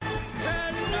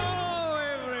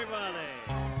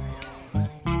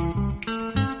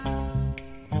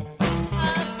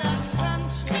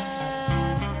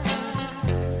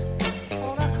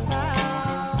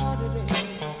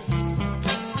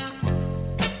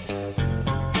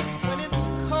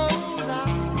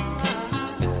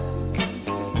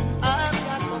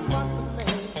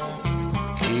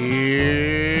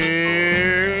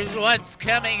what's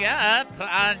coming up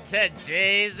on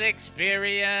today's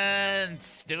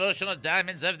experience. Devotional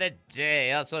Diamonds of the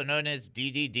Day, also known as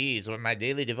DDDs, where my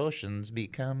daily devotions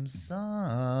become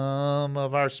some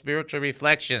of our spiritual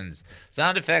reflections.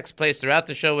 Sound effects placed throughout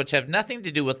the show which have nothing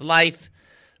to do with life,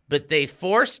 but they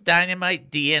force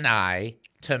Dynamite D and I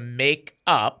to make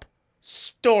up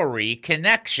story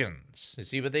connections. You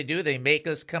see what they do? They make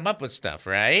us come up with stuff,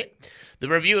 right? The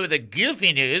review of the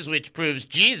goofy news, which proves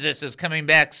Jesus is coming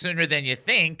back sooner than you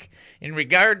think. In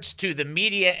regards to the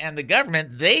media and the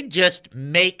government, they just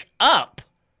make up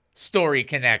story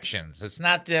connections. It's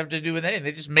not to have to do with anything.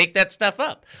 They just make that stuff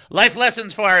up. Life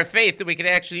lessons for our faith that we could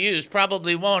actually use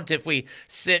probably won't if we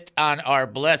sit on our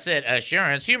blessed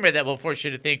assurance. Humor that will force you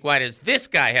to think, why does this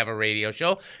guy have a radio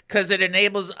show? Because it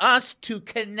enables us to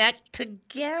connect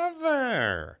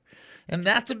together. And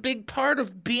that's a big part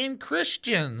of being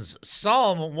Christians.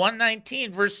 Psalm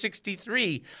 119, verse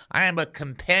 63, I am a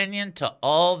companion to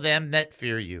all them that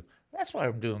fear you. That's why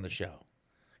I'm doing the show.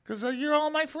 Because you're all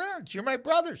my friends. You're my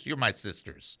brothers. You're my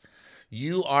sisters.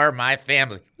 You are my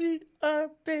family. We are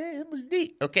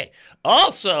family. Okay.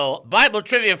 Also, Bible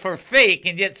trivia for fake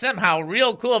and yet somehow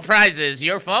real cool prizes,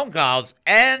 your phone calls,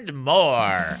 and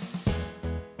more.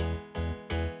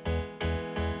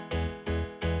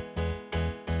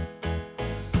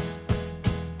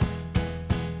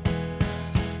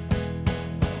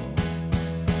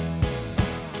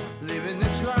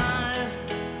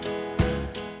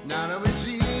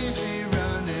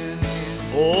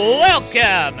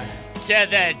 Welcome to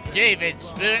the David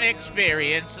Spoon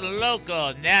Experience,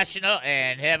 local, national,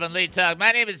 and heavenly talk.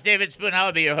 My name is David Spoon. I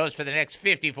will be your host for the next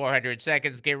 5,400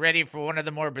 seconds. Get ready for one of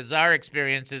the more bizarre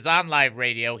experiences on live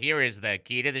radio. Here is the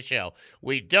key to the show.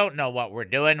 We don't know what we're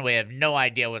doing. We have no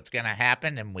idea what's going to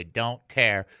happen, and we don't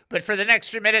care. But for the next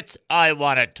few minutes, I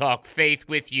want to talk faith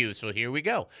with you. So here we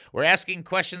go. We're asking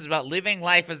questions about living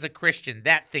life as a Christian,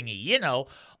 that thingy. You know,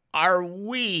 are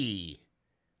we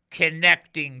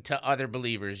connecting to other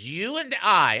believers? You and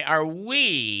I, are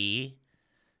we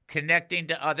connecting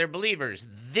to other believers?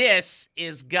 This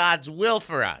is God's will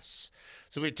for us.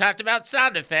 So we talked about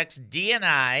sound effects, D and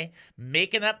I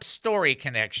making up story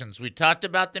connections. We talked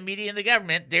about the media and the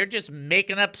government. They're just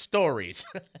making up stories.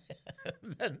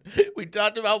 We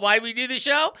talked about why we do the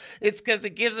show. It's because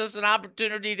it gives us an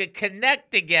opportunity to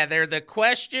connect together. The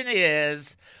question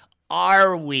is,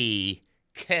 are we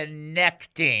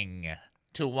connecting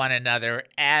to one another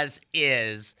as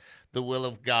is the will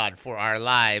of God for our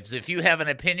lives? If you have an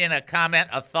opinion, a comment,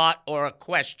 a thought, or a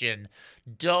question,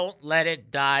 don't let it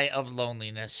die of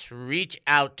loneliness. Reach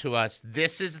out to us.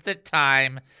 This is the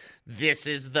time. This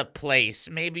is the place.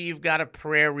 Maybe you've got a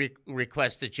prayer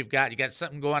request that you got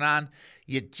something going on.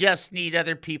 You just need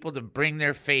other people to bring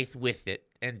their faith with it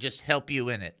and just help you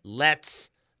in it. Let's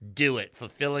do it,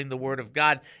 fulfilling the word of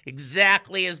God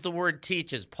exactly as the word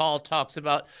teaches. Paul talks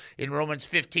about in Romans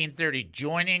 15:30,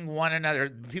 joining one another,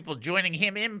 people joining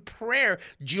him in prayer,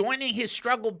 joining his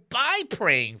struggle by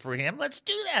praying for him. Let's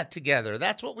do that together.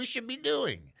 That's what we should be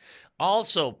doing.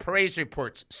 Also, praise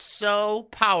reports, so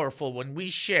powerful when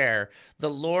we share the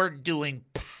Lord doing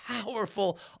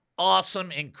powerful,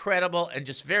 awesome, incredible, and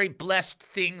just very blessed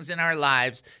things in our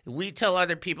lives. We tell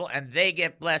other people and they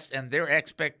get blessed and their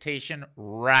expectation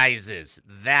rises.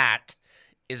 That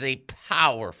is a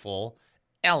powerful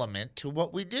element to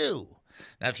what we do.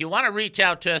 Now, if you want to reach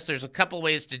out to us, there's a couple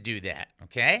ways to do that,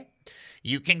 okay?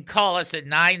 You can call us at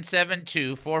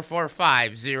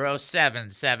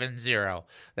 972-445-0770.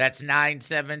 That's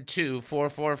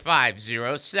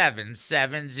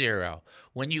 972-445-0770.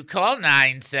 When you call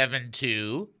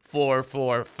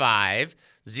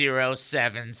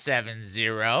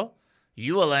 972-445-0770,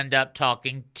 you will end up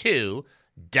talking to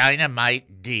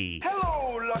Dynamite D.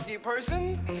 Hello, lucky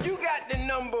person. You got the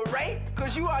number right,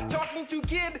 because you are talking to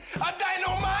Kid a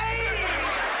Dynamite.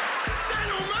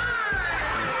 Dynamite!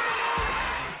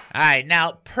 All right,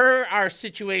 now, per our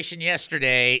situation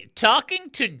yesterday, talking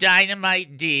to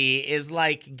Dynamite D is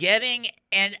like getting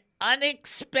an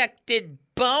unexpected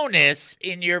bonus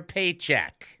in your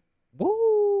paycheck.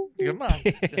 Woo! Come on.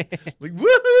 Like,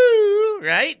 woohoo!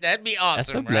 Right? That'd be awesome, That's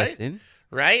a right? blessing.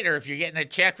 Right? Or if you're getting a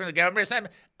check from the government or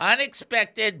something,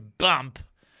 unexpected bump.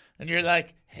 And you're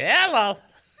like, hello.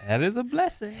 That is a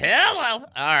blessing. Hello.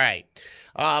 All right.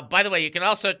 By the way, you can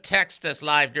also text us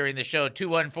live during the show,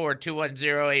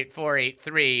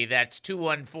 214-210-8483. That's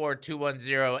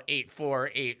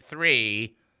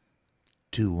 214-210-8483.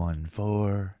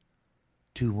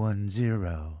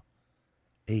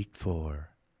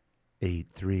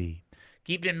 214-210-8483.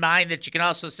 Keep in mind that you can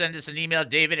also send us an email,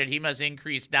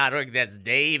 david@hemustincrease.org. That's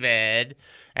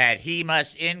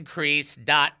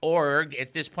david@hemustincrease.org.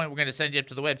 At this point, we're going to send you up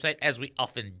to the website, as we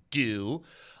often do.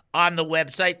 On the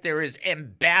website, there is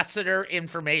ambassador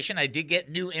information. I did get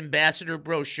new ambassador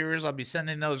brochures. I'll be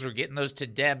sending those or getting those to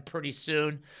Deb pretty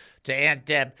soon, to Aunt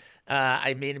Deb.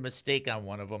 I made a mistake on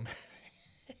one of them.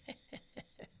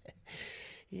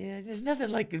 Yeah, there's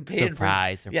nothing like paying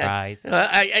surprise. I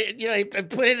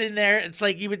put it in there. It's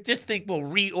like you would just think, well,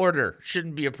 reorder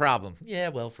shouldn't be a problem. Yeah,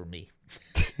 well, for me.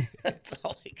 That's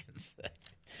all I can say.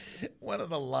 One of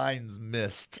the lines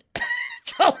missed.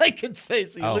 That's all I can say.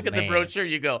 So you look at the brochure,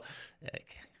 you go, okay.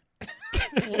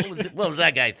 What was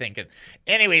that guy thinking?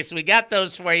 Anyway, so we got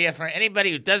those for you. For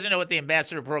anybody who doesn't know what the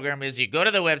ambassador program is, you go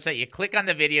to the website, you click on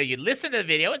the video, you listen to the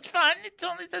video. It's fun. It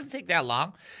doesn't take that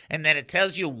long. And then it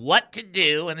tells you what to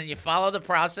do, and then you follow the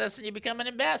process, and you become an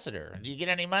ambassador. Do you get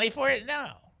any money for it? No.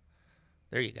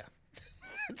 There you go.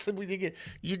 So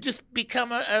you just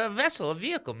become a vessel, a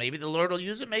vehicle. Maybe the Lord will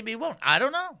use it, maybe he won't. I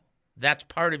don't know. That's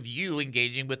part of you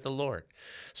engaging with the Lord.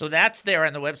 So that's there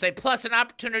on the website, plus an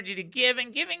opportunity to give,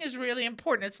 and giving is really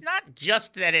important. It's not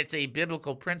just that it's a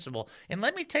biblical principle. And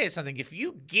let me tell you something. If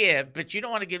you give, but you don't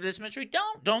want to give to this ministry,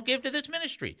 don't give to this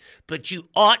ministry. But you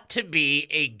ought to be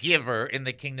a giver in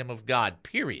the kingdom of God,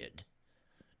 period.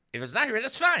 If it's not here,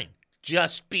 that's fine.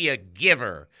 Just be a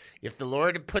giver. If the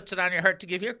Lord puts it on your heart to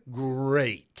give here,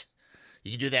 great.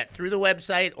 You can do that through the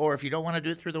website, or if you don't want to do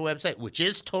it through the website, which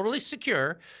is totally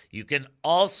secure, you can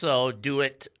also do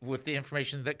it with the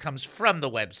information that comes from the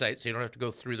website, so you don't have to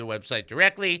go through the website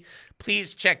directly.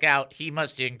 Please check out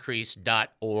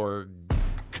hemustincrease.org.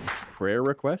 Prayer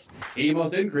request?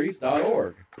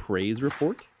 hemustincrease.org. Praise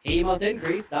report?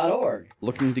 hemustincrease.org.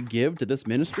 Looking to give to this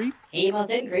ministry?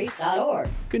 hemustincrease.org.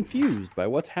 Confused by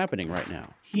what's happening right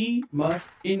now?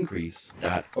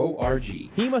 hemustincrease.org.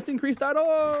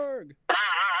 Hemustincrease.org!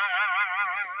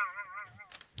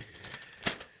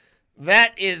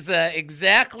 That is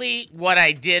exactly what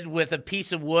I did with a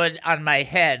piece of wood on my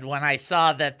head when I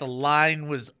saw that the line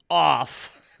was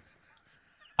off.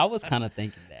 I was kind of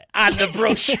thinking that. On the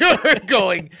brochure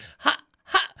going,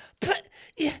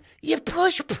 you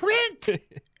push print.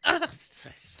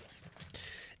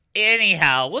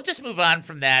 Anyhow, we'll just move on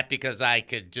from that because I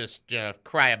could just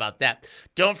cry about that.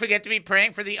 Don't forget to be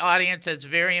praying for the audience. It's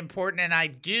very important. And I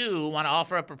do want to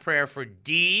offer up a prayer for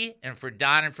Dee and for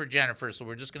Don and for Jennifer. So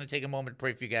we're just going to take a moment to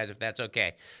pray for you guys if that's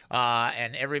okay.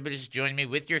 And everybody just join me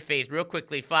with your faith real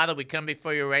quickly. Father, we come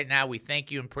before you right now. We thank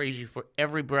you and praise you for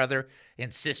every brother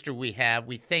and sister we have.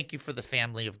 We thank you for the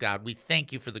family of God. We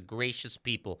thank you for the gracious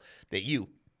people that you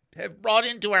have brought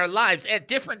into our lives at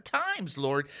different times,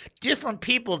 Lord. Different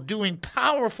people doing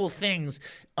powerful things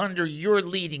under your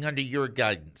leading, under your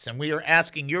guidance. And we are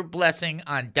asking your blessing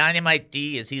on Dynamite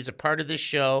D as he's a part of this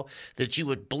show, that you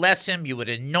would bless him, you would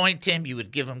anoint him, you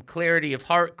would give him clarity of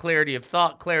heart, clarity of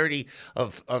thought, clarity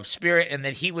of spirit, and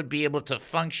that he would be able to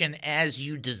function as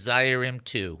you desire him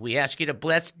to. We ask you to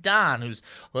bless Don, who's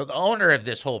the owner of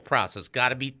this whole process. Got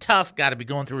to be tough, got to be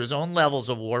going through his own levels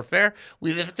of warfare.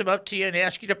 We lift him up to you and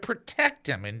ask you to protect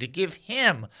him and to give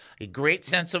him a great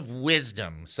sense of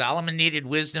wisdom. Solomon needed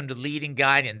wisdom to lead and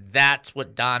guide, and that's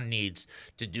what Don needs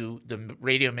to do the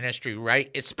radio ministry right,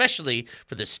 especially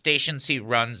for the stations he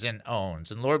runs and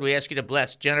owns. And Lord, we ask you to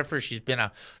bless Jennifer. She's been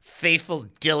a faithful,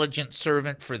 diligent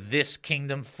servant for this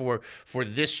kingdom, for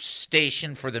this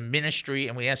station, for the ministry,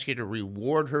 and we ask you to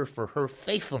reward her for her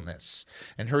faithfulness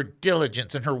and her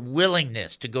diligence and her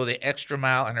willingness to go the extra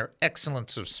mile and her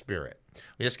excellence of spirit.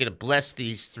 We ask you to bless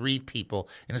these three people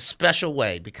in a special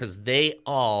way because they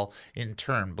all, in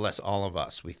turn, bless all of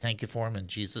us. We thank you for them in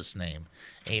Jesus' name.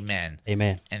 Amen.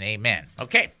 Amen. And amen.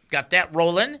 Okay, got that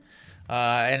rolling.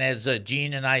 And as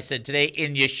Gene and I said today,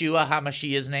 in Yeshua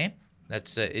HaMashiach's name,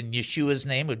 that's in Yeshua's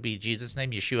name would be Jesus'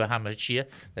 name, Yeshua HaMashiach.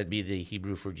 That'd be the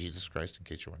Hebrew for Jesus Christ, in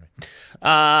case you're wondering.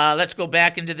 Let's go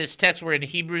back into this text. We're in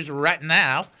Hebrews right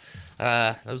now.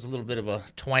 That was a little bit of a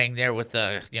twang there with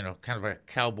kind of a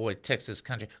cowboy Texas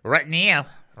country. Right now.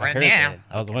 I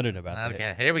was wondering about that.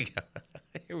 Okay, here we go.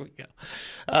 Here we go.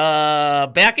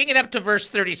 Backing it up to verse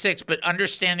 36, but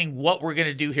understanding what we're going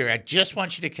to do here. I just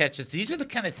want you to catch this. These are the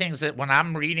kind of things that when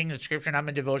I'm reading the scripture and I'm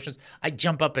in devotions, I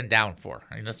jump up and down for.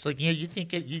 I mean, it's like, you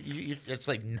think it, it's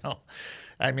like, no.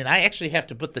 I mean, I actually have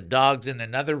to put the dogs in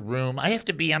another room. I have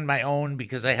to be on my own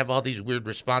because I have all these weird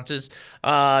responses.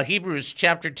 Hebrews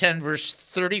chapter 10, verse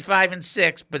 35 and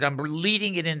 6, but I'm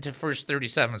leading it into verse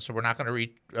 37, so we're not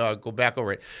going to go back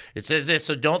over it. It says this,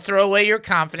 so don't throw away your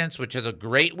confidence, which is a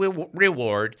great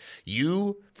reward.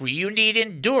 For you need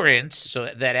endurance, so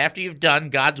that after you've done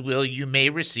God's will, you may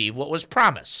receive what was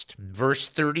promised. Verse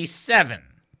 37,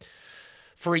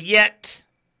 for yet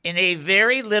in a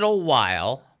very little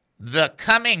while, the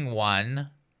coming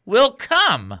one will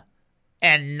come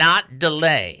and not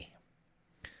delay.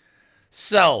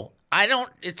 So,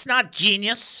 it's not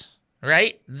genius,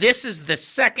 right? This is the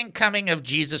second coming of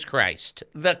Jesus Christ.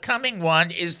 The coming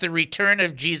one is the return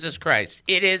of Jesus Christ.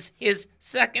 It is his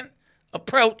second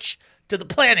approach to the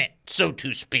planet, so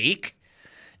to speak.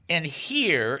 And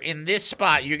here, in this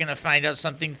spot, you're going to find out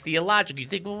something theological. You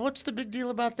think, well, what's the big deal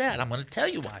about that? I'm going to tell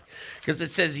you why. Because it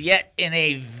says, yet in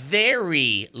a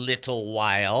very little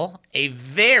while,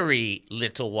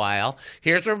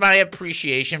 here's where my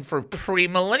appreciation for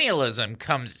premillennialism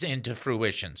comes into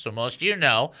fruition. So most of you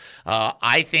know,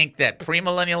 I think that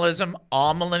premillennialism,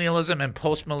 all-millennialism, and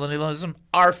post-millennialism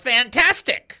are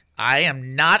fantastic. I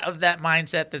am not of that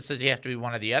mindset that says you have to be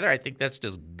one or the other. I think that's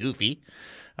just goofy.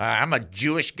 I'm a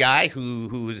Jewish guy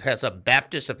who has a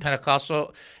Baptist, a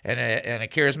Pentecostal, and a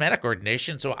charismatic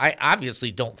ordination, so I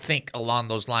obviously don't think along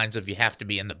those lines of you have to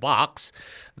be in the box.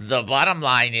 The bottom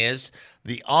line is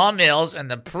the all-mills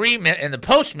and the and the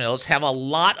post-mills have a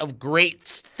lot of great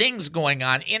things going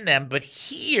on in them, but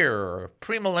here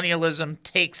premillennialism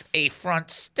takes a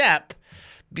front step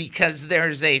because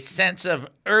there's a sense of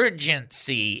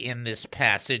urgency in this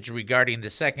passage regarding the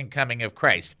second coming of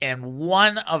Christ. And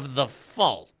one of the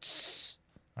faults,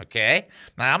 okay?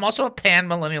 Now, I'm also a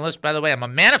Pan-Millennialist, by the way. I'm a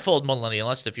Manifold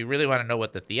Millennialist, if you really want to know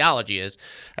what the theology is.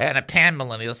 And a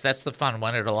Pan-Millennialist, that's the fun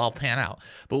one. It'll all pan out.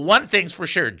 But one thing's for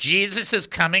sure. Jesus is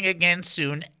coming again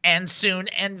soon and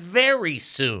very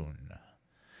soon.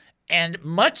 And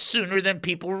much sooner than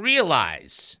people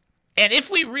realize. And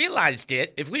if we realized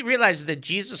that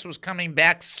Jesus was coming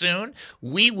back soon,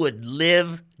 we would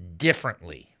live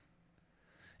differently.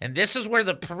 And this is where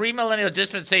the premillennial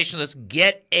dispensationalists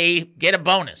get a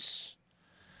bonus.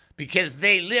 Because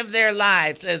they live their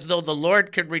lives as though the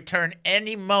Lord could return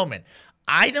any moment.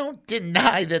 I don't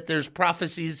deny that there's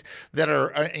prophecies that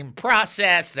are in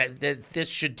process, that this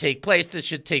should take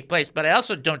place, but I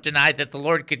also don't deny that the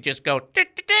Lord could just go,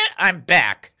 I'm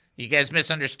back. You guys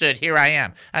misunderstood. Here I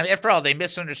am. After all, they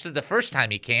misunderstood the first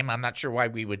time he came. I'm not sure why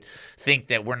we would think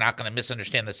that we're not going to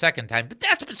misunderstand the second time, but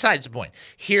that's besides the point.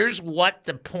 Here's what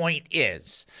the point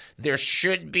is. There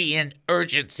should be an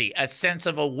urgency, a sense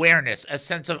of awareness, a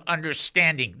sense of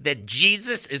understanding that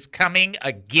Jesus is coming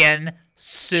again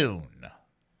soon.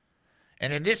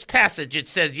 And in this passage, it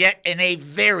says, yet in a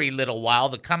very little while,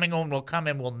 the coming one will come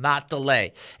and will not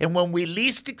delay. And when we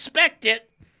least expect it,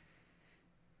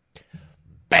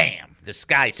 bam, the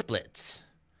sky splits.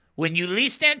 When you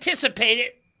least anticipate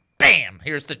it, bam,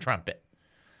 here's the trumpet.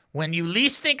 When you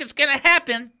least think it's going to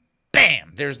happen,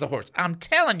 bam, there's the horse. I'm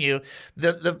telling you,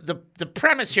 the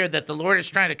premise here that the Lord is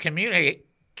trying to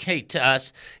communicate to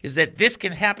us is that this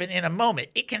can happen in a moment.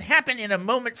 It can happen in a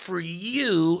moment for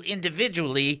you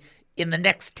individually in the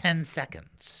next 10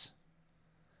 seconds.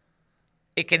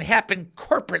 It can happen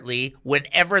corporately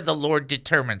whenever the Lord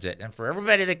determines it. And for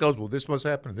everybody that goes, well, this must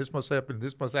happen, this must happen,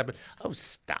 this must happen. Oh,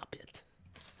 stop it.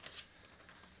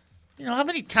 You know, how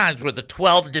many times were the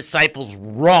 12 disciples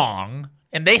wrong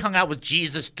and they hung out with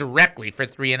Jesus directly for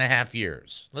 3.5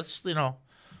 years? Well,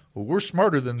 we're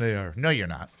smarter than they are. No, you're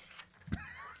not.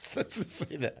 Let's just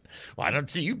say that. Well, I don't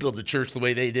see you build the church the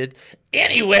way they did.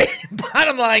 Anyway,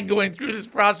 bottom line going through this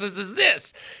process is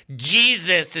this.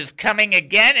 Jesus is coming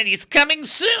again, and he's coming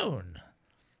soon.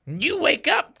 You wake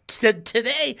up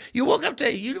today. You woke up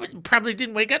today. You probably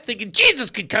didn't wake up thinking Jesus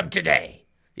could come today.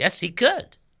 Yes, he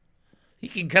could. He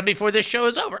can come before this show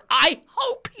is over. I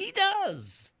hope he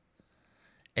does.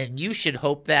 And you should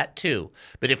hope that too.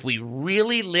 But if we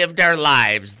really lived our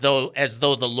lives as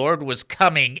though the Lord was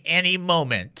coming any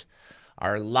moment,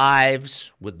 our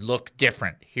lives would look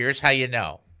different. Here's how you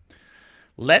know.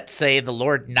 Let's say the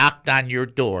Lord knocked on your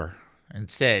door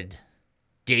and said,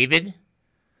 David,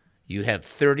 you have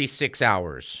 36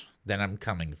 hours, then I'm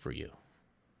coming for you.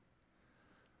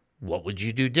 What would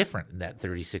you do different in that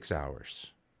 36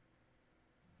 hours?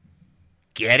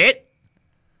 Get it?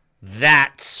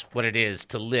 That's what it is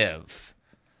to live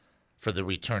for the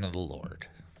return of the Lord.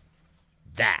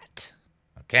 That.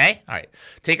 Okay? All right.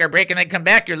 Take our break and then come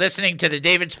back. You're listening to the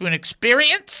David Spoon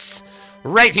Experience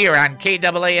right here on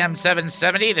KAAM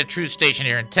 770, the true station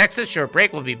here in Texas. Short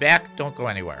break. We'll be back. Don't go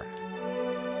anywhere.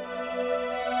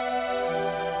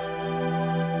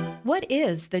 What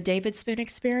is the David Spoon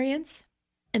Experience?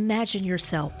 Imagine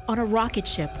yourself on a rocket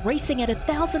ship racing at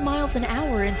 1,000 miles an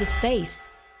hour into space.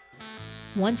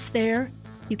 Once there,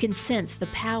 you can sense the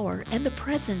power and the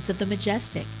presence of the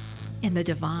majestic and the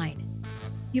divine.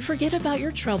 You forget about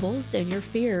your troubles and your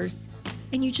fears,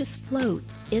 and you just float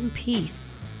in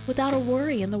peace without a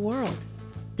worry in the world.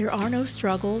 There are no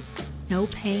struggles, no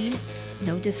pain,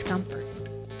 no discomfort.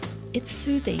 It's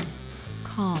soothing,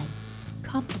 calm,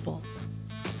 comfortable.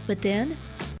 But then,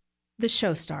 the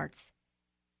show starts.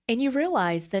 And you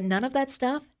realize that none of that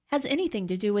stuff has anything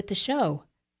to do with the show.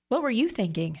 What were you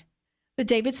thinking? The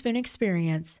David Spoon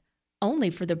Experience,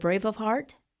 only for the brave of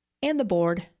heart and the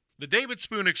bored. The David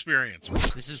Spoon Experience.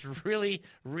 This is really,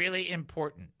 really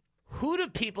important. Who do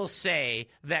people say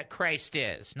that Christ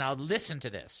is? Now listen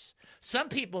to this. Some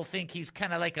people think he's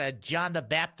kind of like a John the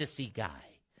Baptist-y guy,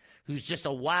 who's just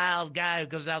a wild guy who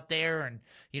goes out there and,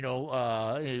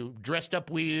 dressed up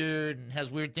weird and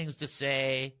has weird things to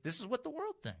say. This is what the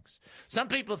world thinks. Some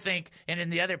people think, and in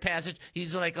the other passage,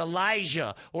 he's like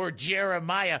Elijah or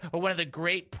Jeremiah or one of the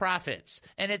great prophets.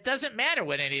 And it doesn't matter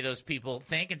what any of those people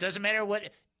think. It doesn't matter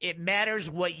it matters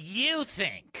what you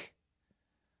think.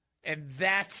 And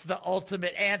that's the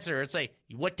ultimate answer. It's like,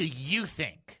 what do you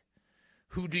think?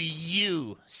 Who do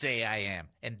you say I am?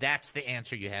 And that's the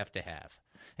answer you have to have.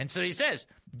 And so he says,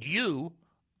 you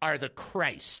are the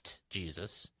Christ,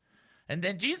 Jesus. And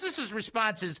then Jesus'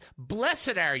 response is,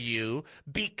 blessed are you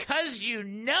because you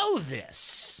know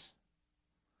this.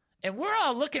 And we're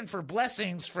all looking for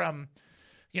blessings from,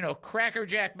 Cracker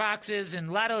Jack boxes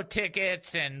and lotto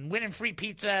tickets and winning free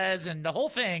pizzas and the whole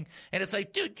thing. And it's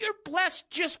like, dude, you're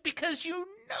blessed just because you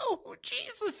know who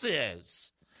Jesus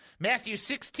is. Matthew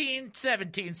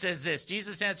 16:17 says this.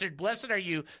 Jesus answered, blessed are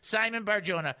you, Simon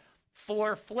Bar-Jonah,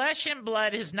 for flesh and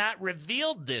blood has not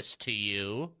revealed this to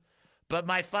you, but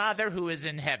my Father who is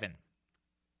in heaven.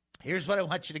 Here's what I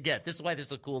want you to get. This is why this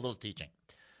is a cool little teaching.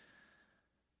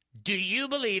 Do you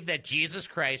believe that Jesus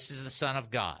Christ is the Son of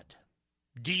God?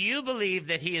 Do you believe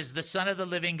that he is the Son of the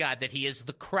living God, that he is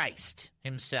the Christ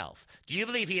himself? Do you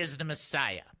believe he is the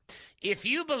Messiah? If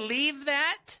you believe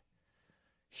that,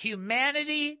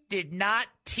 humanity did not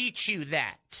teach you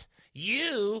that.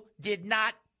 You did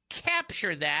not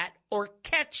capture that or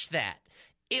catch that.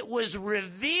 It was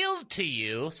revealed to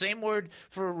you. Same word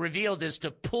for revealed is to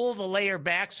pull the layer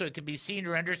back so it can be seen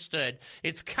or understood.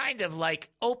 It's kind of like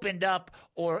opened up,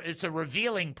 or it's a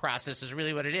revealing process is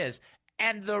really what it is.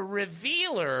 And the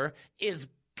revealer is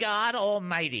God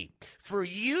Almighty. For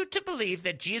you to believe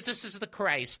that Jesus is the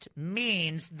Christ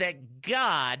means that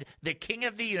God, the King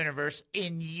of the universe,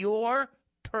 in your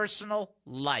personal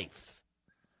life,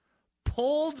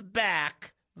 pulled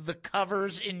back the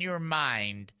covers in your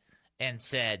mind and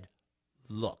said,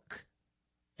 look.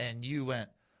 And you went,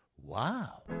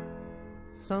 wow.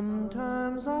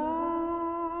 Sometimes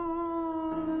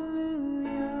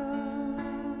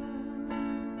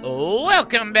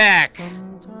Welcome back to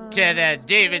the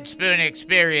David Spoon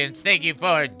Experience. Thank you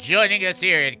for joining us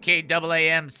here at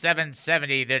KAAM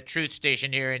 770, the truth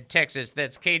station here in Texas.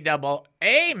 That's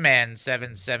KAAM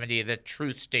 770, the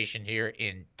truth station here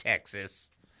in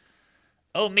Texas.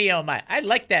 Oh me, oh my. I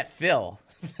like that fill.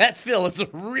 That fill is a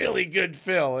really good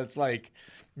fill. It's like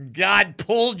God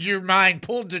pulled your mind,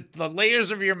 pulled the layers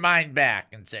of your mind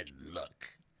back and said, look.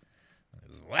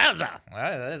 Wowza.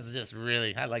 Well, this is just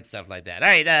really, I like stuff like that. All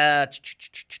right,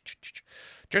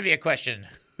 trivia question.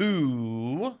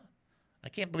 Who, I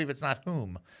can't believe it's not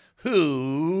whom,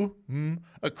 who,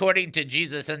 according to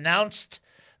Jesus, announced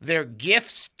their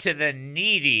gifts to the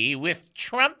needy with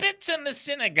trumpets in the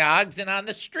synagogues and on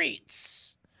the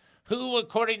streets? Who,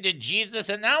 according to Jesus,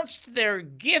 announced their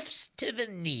gifts to the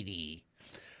needy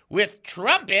with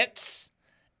trumpets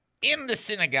in the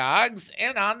synagogues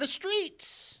and on the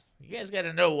streets? You guys got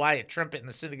to know why a trumpet in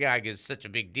the synagogue is such a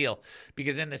big deal.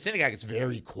 Because in the synagogue, it's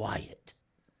very quiet.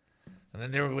 And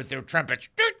then they were with their trumpets.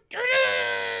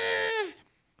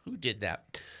 Who did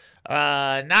that?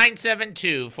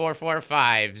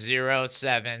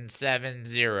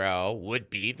 972-445-0770 would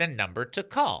be the number to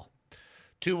call.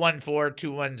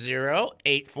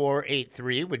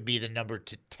 214-210-8483 would be the number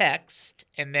to text.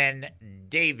 And then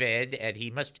David at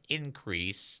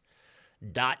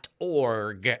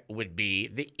HeMustIncrease.org would be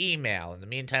the email. In the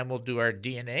meantime, we'll do our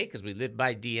DNA because we live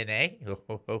by DNA.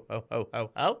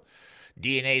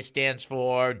 DNA stands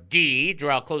for D,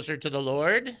 draw closer to the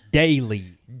Lord.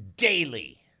 Daily.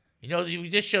 You know,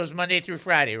 this show's Monday through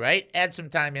Friday, right? Add some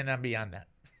time in on beyond that.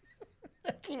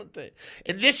 That's what I'm saying.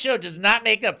 And this show does not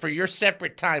make up for your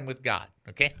separate time with God.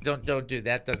 Okay? Don't do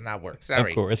that. Does not work.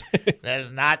 Sorry. Of course. That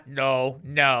is not, no.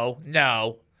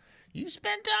 You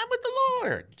spend time with the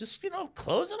Lord. Just,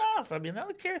 close it off. I mean, I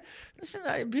don't care.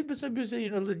 Listen, people say,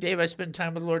 Dave, I spend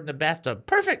time with the Lord in the bathtub.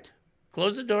 Perfect.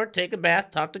 Close the door, take a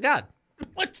bath, talk to God.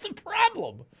 What's the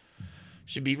problem?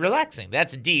 Should be relaxing.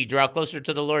 That's D. Draw closer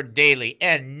to the Lord daily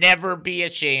and never be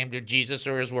ashamed of Jesus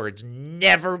or his words.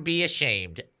 Never be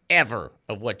ashamed, ever,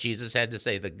 of what Jesus had to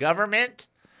say. The government,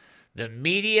 the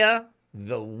media,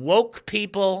 the woke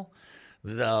people,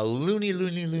 the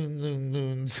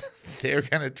loons, they're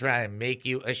going to try and make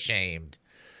you ashamed.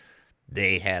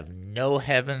 They have no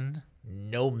heaven,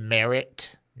 no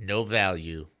merit, no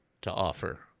value to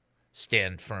offer.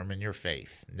 Stand firm in your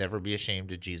faith. Never be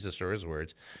ashamed of Jesus or his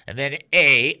words. And then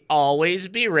A, always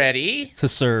be ready To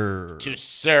serve. to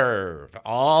serve.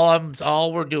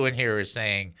 All we're doing here is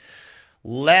saying,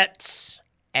 let's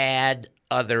add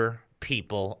other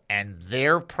people and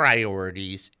their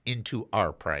priorities into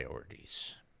our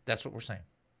priorities. That's what we're saying.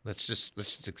 Let's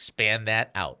just expand that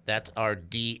out. That's our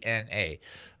DNA.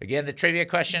 Again, the trivia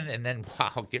question, and then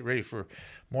get ready for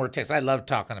more text. I love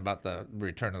talking about the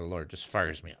return of the Lord. Just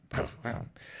fires me up.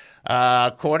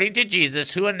 According to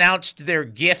Jesus, who announced their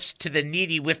gifts to the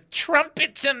needy with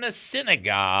trumpets in the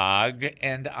synagogue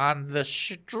and on the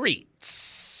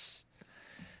streets.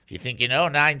 If you think you know,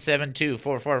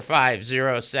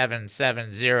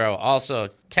 972-445-0770. Also,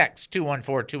 text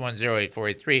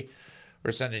 214-210-8483.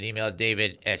 Or send an email,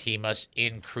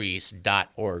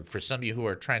 david@hemustincrease.org. For some of you who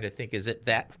are trying to think, is it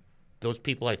those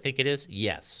people I think it is?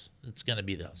 Yes, it's going to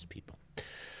be those people.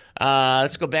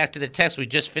 Let's go back to the text we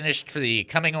just finished for the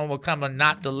coming one will come and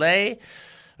not delay.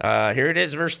 Here it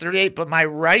is, verse 38. But my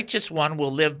righteous one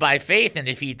will live by faith, and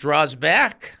if he draws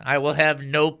back, I will have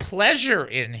no pleasure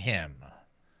in him.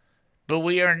 But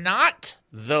we are not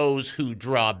those who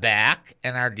draw back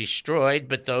and are destroyed,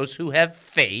 but those who have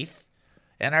faith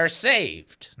and are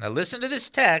saved. Now listen to this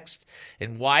text,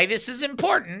 and why this is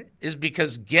important is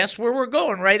because guess where we're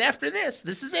going right after this?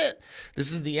 This is it.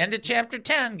 This is the end of chapter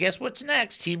 10. Guess what's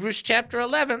next? Hebrews chapter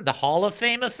 11, the Hall of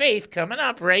Fame of Faith coming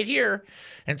up right here.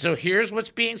 And so here's what's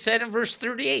being said in verse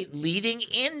 38, leading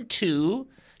into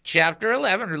chapter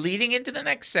 11, or leading into the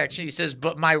next section. He says,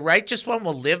 but my righteous one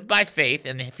will live by faith,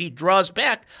 and if he draws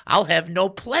back, I'll have no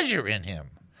pleasure in him.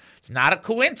 It's not a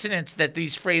coincidence that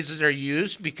these phrases are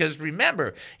used because,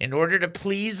 remember, in order to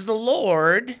please the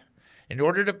Lord, you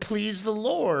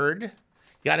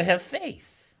got to have faith.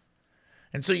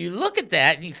 And so you look at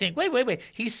that and you think, wait.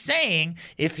 He's saying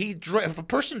if a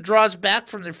person draws back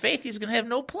from their faith, he's going to have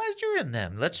no pleasure in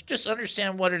them. Let's just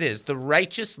understand what it is. The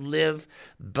righteous live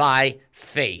by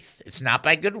faith. It's not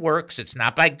by good works, it's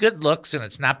not by good looks, and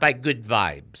it's not by good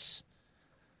vibes.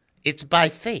 It's by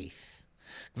faith.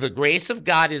 The grace of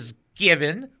God is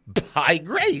given by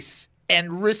grace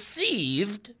and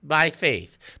received by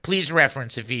faith. Please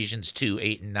reference Ephesians 2,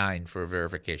 8, and 9 for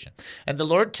verification. And the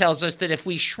Lord tells us that if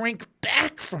we shrink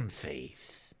back from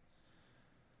faith,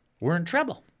 we're in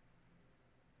trouble.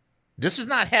 This is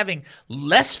not having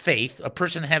less faith, a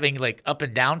person having like up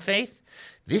and down faith.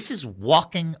 This is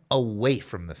walking away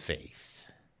from the faith.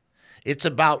 It's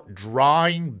about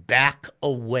drawing back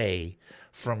away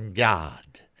from God.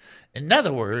 In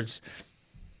other words,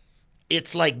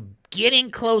 it's like getting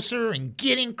closer and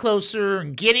getting closer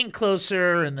and getting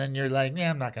closer, and then you're like,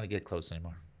 I'm not going to get close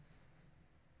anymore.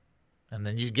 And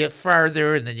then you get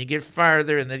farther, and then you get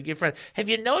farther, and then you get farther. Have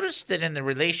you noticed that in the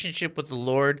relationship with the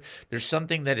Lord, there's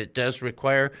something that it does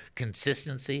require?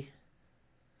 Consistency.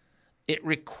 It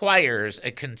requires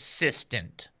a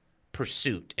consistent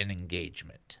pursuit and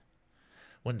engagement.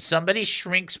 When somebody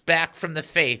shrinks back from the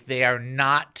faith, they are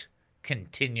not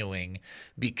continuing,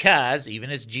 because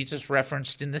even as Jesus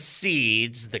referenced in the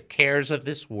seeds, the cares of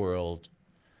this world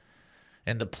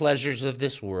and the pleasures of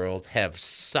this world have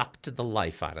sucked the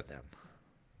life out of them,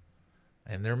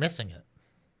 and they're missing it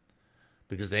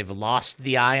because they've lost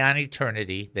the eye on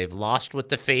eternity. They've lost what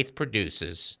the faith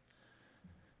produces,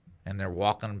 and they're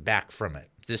walking back from it.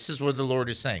 This is what the Lord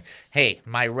is saying. Hey,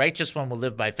 my righteous one will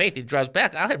live by faith. He draws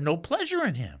back. I'll have no pleasure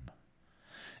in him.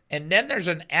 And then there's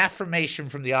an affirmation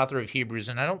from the author of Hebrews,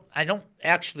 and I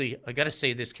got to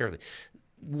say this carefully.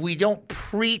 We don't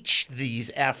preach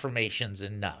these affirmations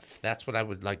enough. That's what I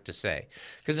would like to say.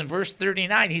 Because in verse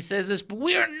 39, he says this, but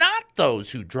we are not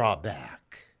those who draw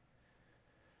back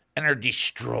and are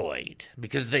destroyed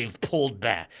because they've pulled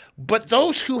back, but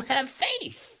those who have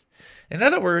faith. In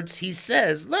other words, he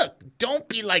says, look, don't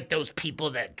be like those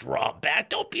people that draw back.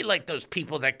 Don't be like those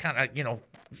people that kind of,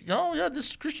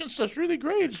 this Christian stuff's really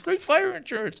great. It's great fire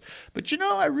insurance. But,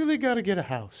 I really got to get a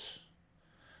house.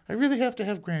 I really have to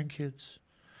have grandkids.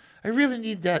 I really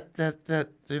need that the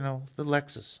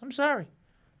Lexus. I'm sorry.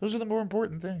 Those are the more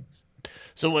important things.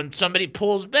 So when somebody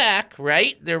pulls back,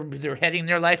 right, they're heading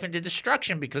their life into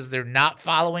destruction because they're not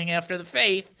following after the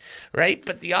faith, right?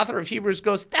 But the author of Hebrews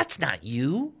goes, that's not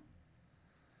you.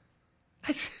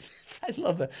 I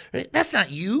love that. Right? That's not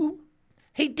you.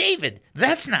 Hey, David,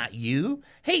 that's not you.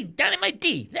 Hey, Dynamite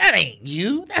D, that ain't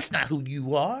you. That's not who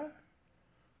you are.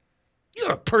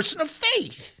 You're a person of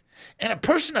faith, and a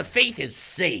person of faith is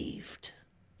saved.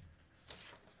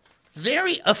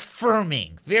 Very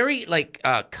affirming, very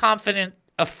confident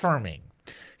affirming.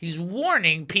 He's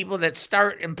warning people that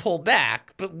start and pull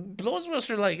back, but those of us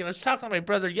are like, and I was talking to my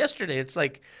brother yesterday, it's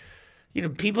like,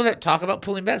 people that talk about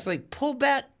pulling back, it's like, pull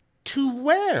back to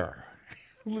where?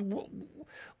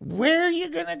 Where are you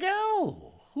going to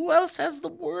go? Who else has the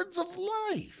words of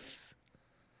life?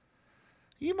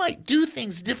 You might do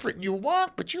things different in your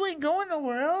walk, but you ain't going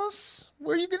nowhere else.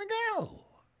 Where are you going to go?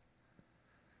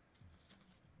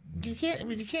 You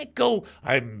can't go,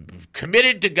 I'm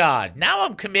committed to God. Now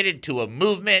I'm committed to a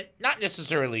movement, not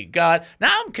necessarily God.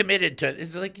 Now I'm committed to,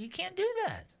 it's like, you can't do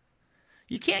that.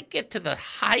 You can't get to the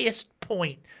highest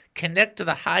point, connect to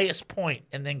the highest point,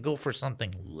 and then go for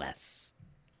something less.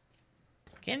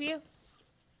 Can you?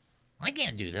 I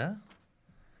can't do that.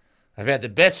 I've had the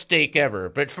best steak ever,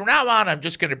 but from now on, I'm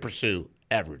just going to pursue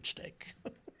average steak.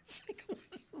 It's like,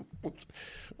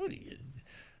 what are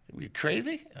you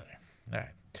crazy? All right.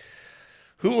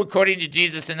 Who, according to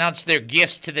Jesus, announced their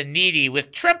gifts to the needy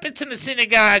with trumpets in the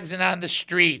synagogues and on the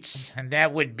streets? And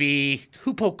that would be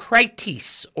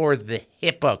hypocrites, or the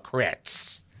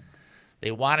hypocrites. They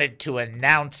wanted to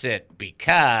announce it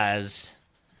because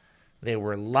they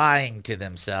were lying to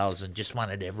themselves and just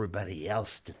wanted everybody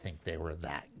else to think they were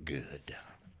that good.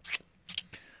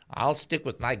 I'll stick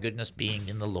with my goodness being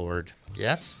in the Lord.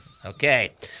 Yes?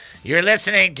 Okay. You're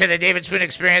listening to the David Spoon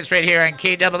Experience right here on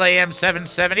KAAM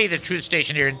 770, the truth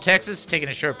station here in Texas. Taking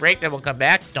a short break, then we'll come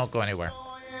back. Don't go anywhere.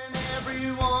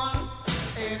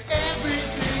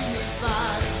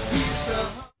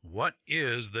 What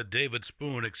is the David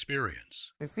Spoon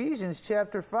Experience? Ephesians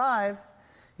chapter 5.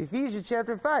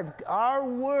 Our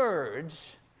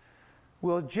words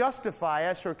will justify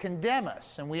us or condemn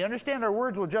us. And we understand our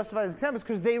words will justify us or condemn us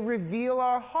because they reveal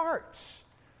our hearts.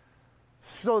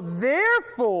 So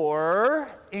therefore,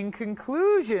 in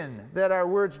conclusion that our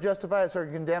words justify us or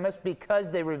condemn us because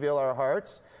they reveal our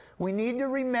hearts, we need to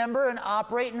remember and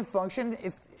operate and function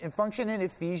in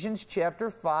Ephesians chapter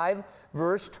 5,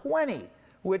 verse 20,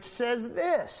 which says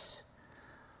this.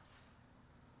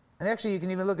 And actually, you can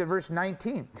even look at verse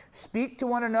 19. Speak to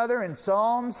one another in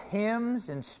psalms, hymns,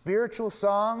 and spiritual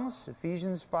songs,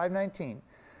 Ephesians 5:19.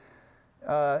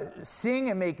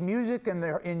 Sing and make music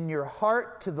in your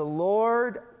heart to the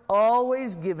Lord,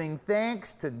 always giving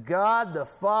thanks to God the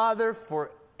Father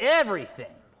for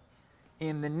everything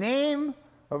in the name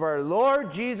of our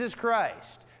Lord Jesus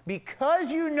Christ.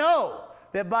 Because you know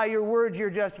that by your words you're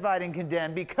justified and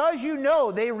condemned, because you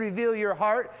know they reveal your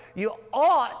heart, you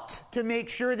ought to make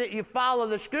sure that you follow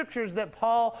the scriptures that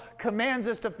Paul commands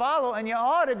us to follow, and you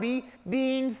ought to be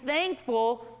being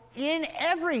thankful in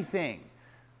everything.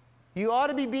 You ought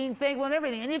to be being thankful in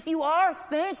everything. And if you are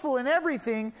thankful in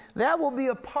everything, that will be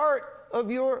a part of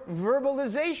your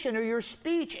verbalization or your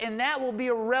speech, and that will be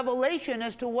a revelation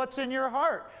as to what's in your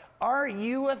heart. Are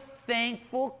you a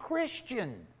thankful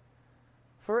Christian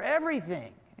for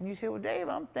everything? And you say, well, Dave,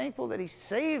 I'm thankful that he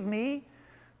saved me,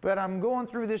 but I'm going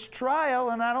through this trial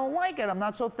and I don't like it. I'm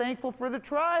not so thankful for the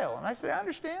trial. And I say, I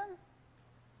understand.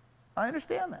 I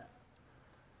understand that.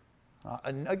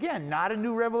 And again, not a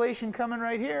new revelation coming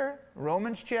right here.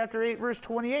 Romans chapter 8, verse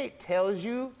 28 tells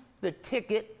you the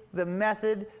ticket, the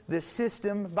method, the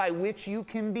system by which you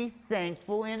can be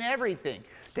thankful in everything.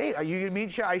 Dave, are you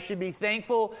mean I should be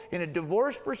thankful in a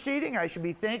divorce proceeding? I should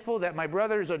be thankful that my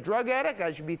brother is a drug addict? I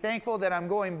should be thankful that I'm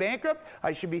going bankrupt?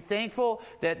 I should be thankful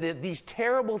that these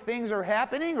terrible things are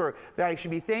happening? Or that I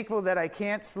should be thankful that I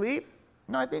can't sleep?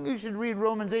 No, I think you should read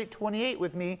Romans 8:28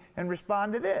 with me and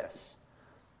respond to this.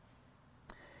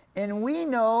 And we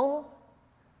know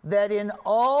that in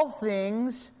all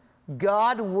things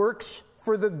God works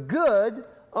for the good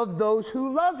of those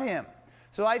who love him.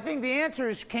 So I think the answer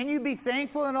is, can you be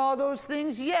thankful in all those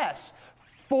things? Yes.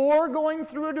 For going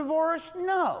through a divorce?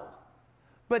 No.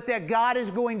 But that God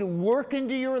is going to work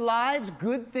into your lives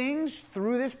good things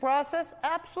through this process?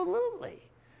 Absolutely.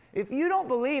 If you don't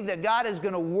believe that God is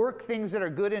going to work things that are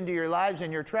good into your lives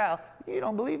in your trial, you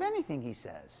don't believe anything he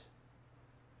says.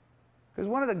 Because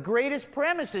one of the greatest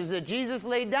premises that Jesus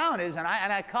laid down is, and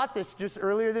I caught this just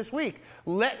earlier this week,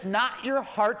 let not your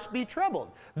hearts be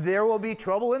troubled. There will be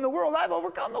trouble in the world. I've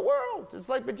overcome the world. It's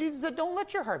like, but Jesus said, don't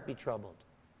let your heart be troubled.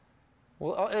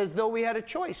 Well, as though we had a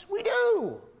choice. We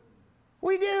do.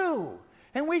 We do.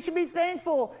 And we should be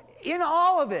thankful in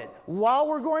all of it. While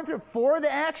we're going through for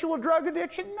the actual drug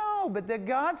addiction, no, but that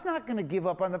God's not going to give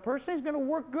up on the person. He's going to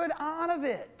work good out of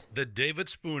it. The David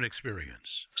Spoon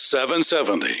Experience.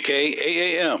 770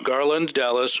 KAAM, Garland,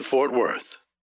 Dallas, Fort Worth.